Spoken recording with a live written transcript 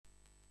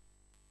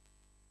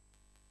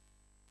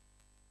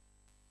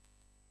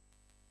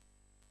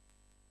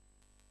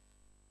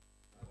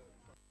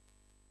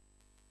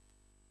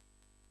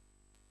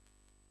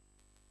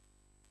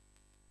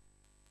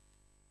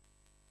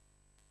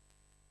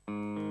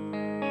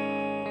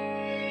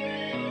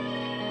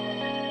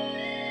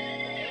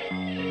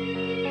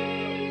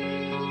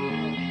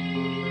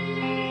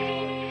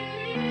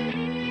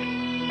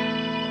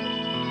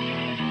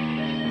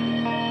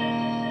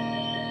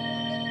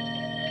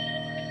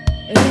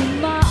in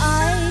my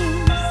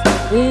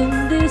eyes, in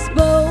this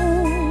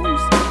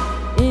bones,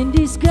 in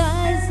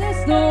disguise as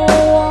no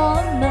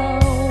one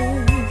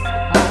knows.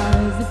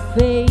 As the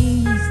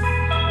face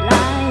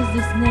lies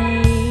the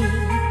snake,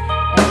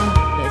 and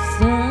the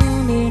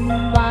sun in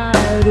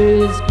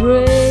widest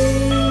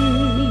grace.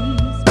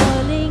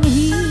 Smiling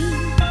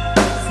heat,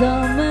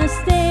 summer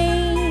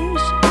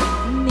stage,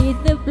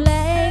 neath the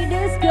black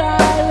the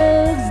sky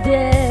looks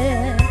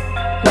dead.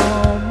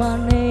 Call my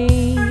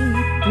name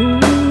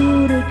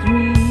through the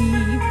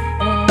creep,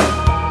 and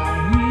I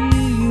hear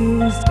you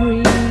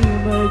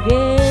scream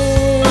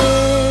again.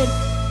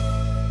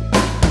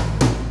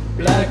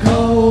 Black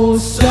hole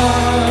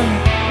sun,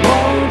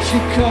 won't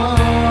you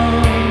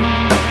come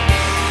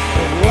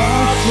and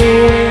wash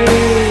away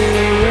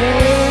the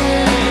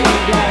rain?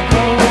 Black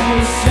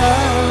hole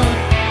sun,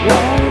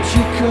 won't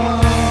you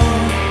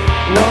come?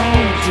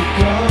 Won't you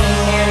come?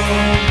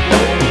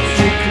 Won't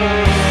you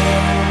come?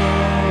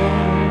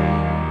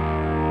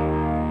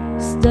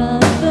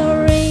 Stop the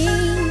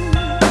rain,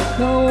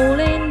 cold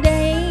and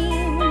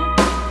dame,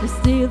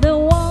 still the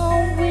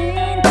warm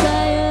wind,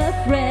 tired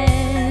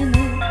friend.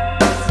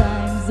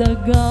 Times are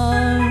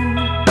gone,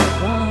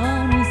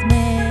 one is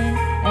man,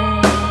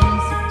 and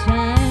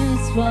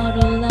sometimes for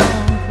the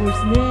long for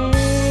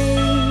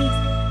snakes.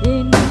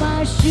 In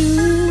my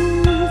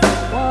shoes,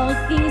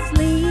 walking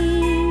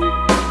sleep,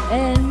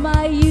 and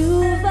my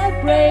youth I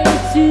pray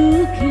to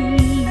keep.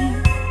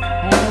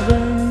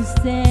 Heaven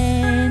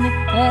stand,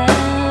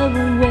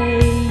 heaven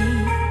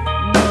wait,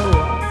 no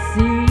one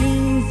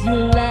sees you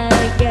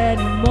like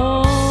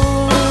anymore.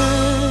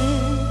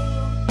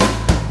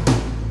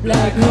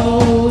 Black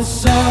hole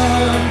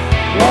sun,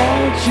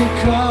 won't you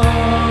come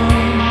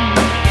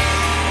and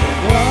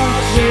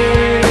wash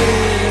away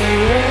the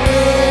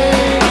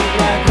rain?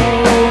 Black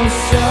hole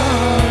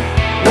sun,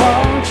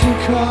 won't you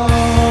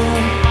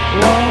come?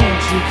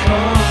 Won't you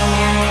come?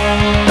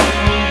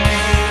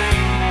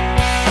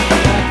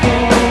 Black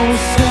hole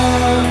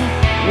sun,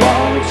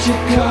 won't you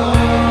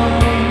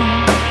come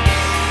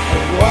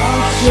and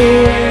wash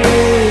away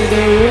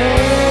the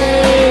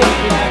rain?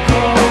 Black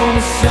hole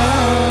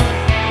sun,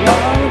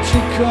 won't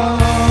you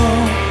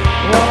come?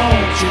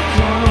 Won't you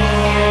come?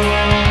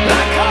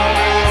 Black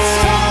hole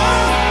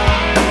sun,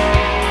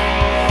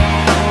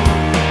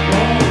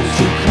 won't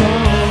you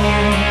come?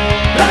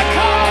 Black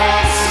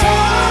hole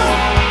sun,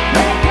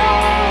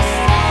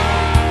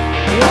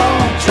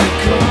 won't you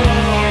come?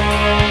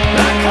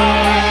 Black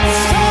hole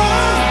sun,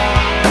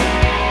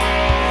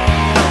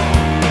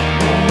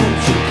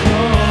 won't you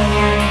come?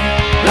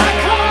 Black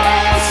hole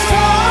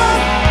sun.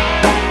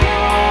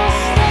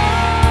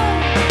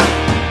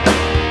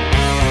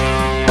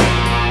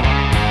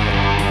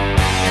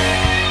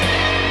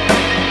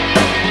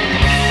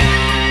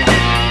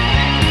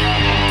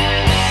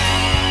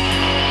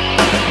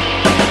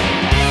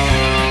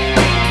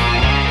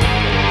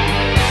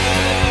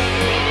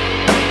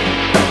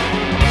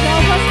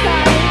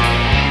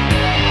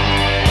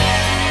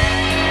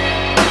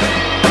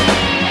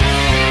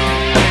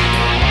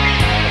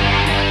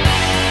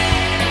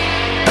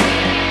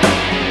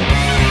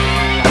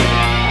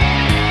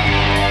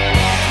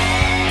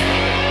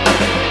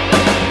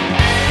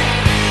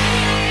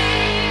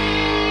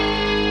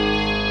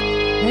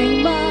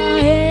 Hang my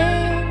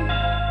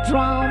head,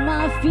 drown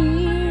my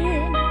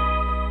fear,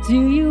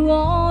 till you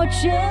all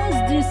just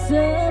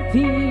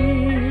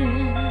disappear.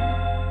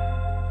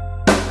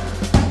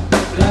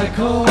 Black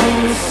hole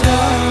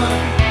sun,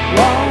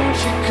 won't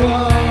you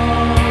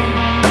come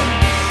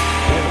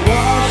and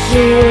wash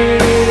away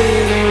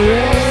the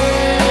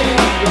rain?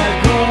 Black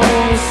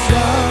hole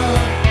sun,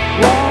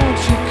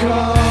 won't you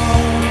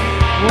come?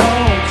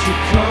 Won't you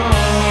come?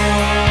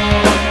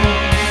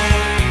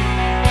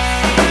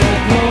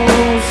 Black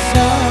hole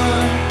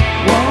sun,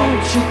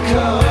 won't you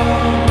come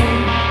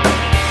and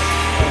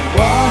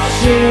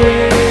wash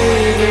away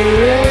the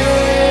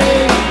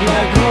rain?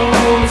 Black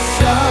hole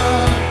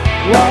sun,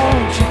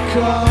 won't you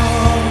come?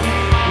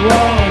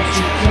 Won't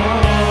you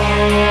come?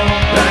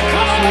 Black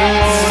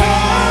hole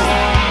sun,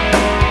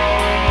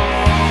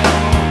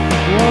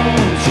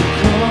 won't you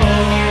come?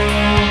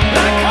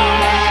 Black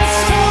hole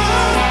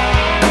sun,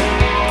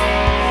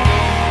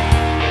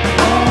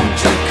 won't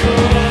you come?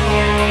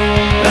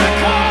 Black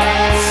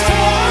hole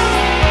sun,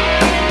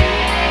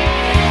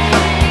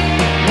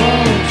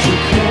 won't you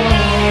come?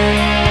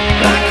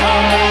 Black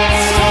hole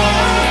sun,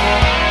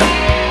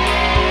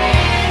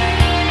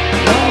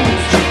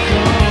 won't you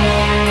come?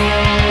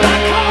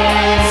 Black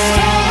hole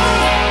sun,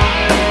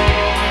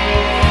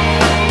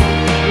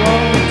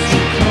 won't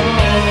you come?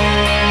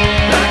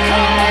 Black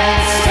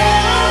hole sun,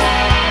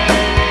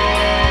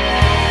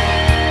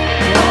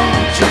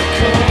 won't you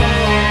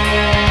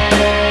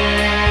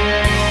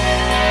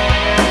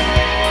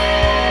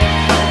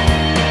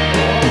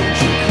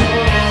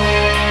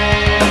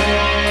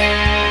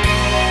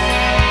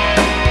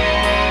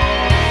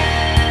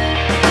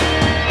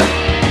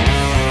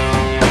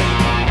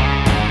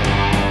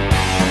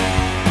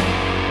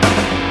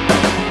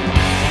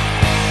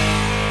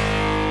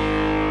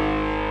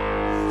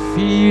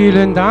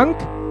Vielen Dank.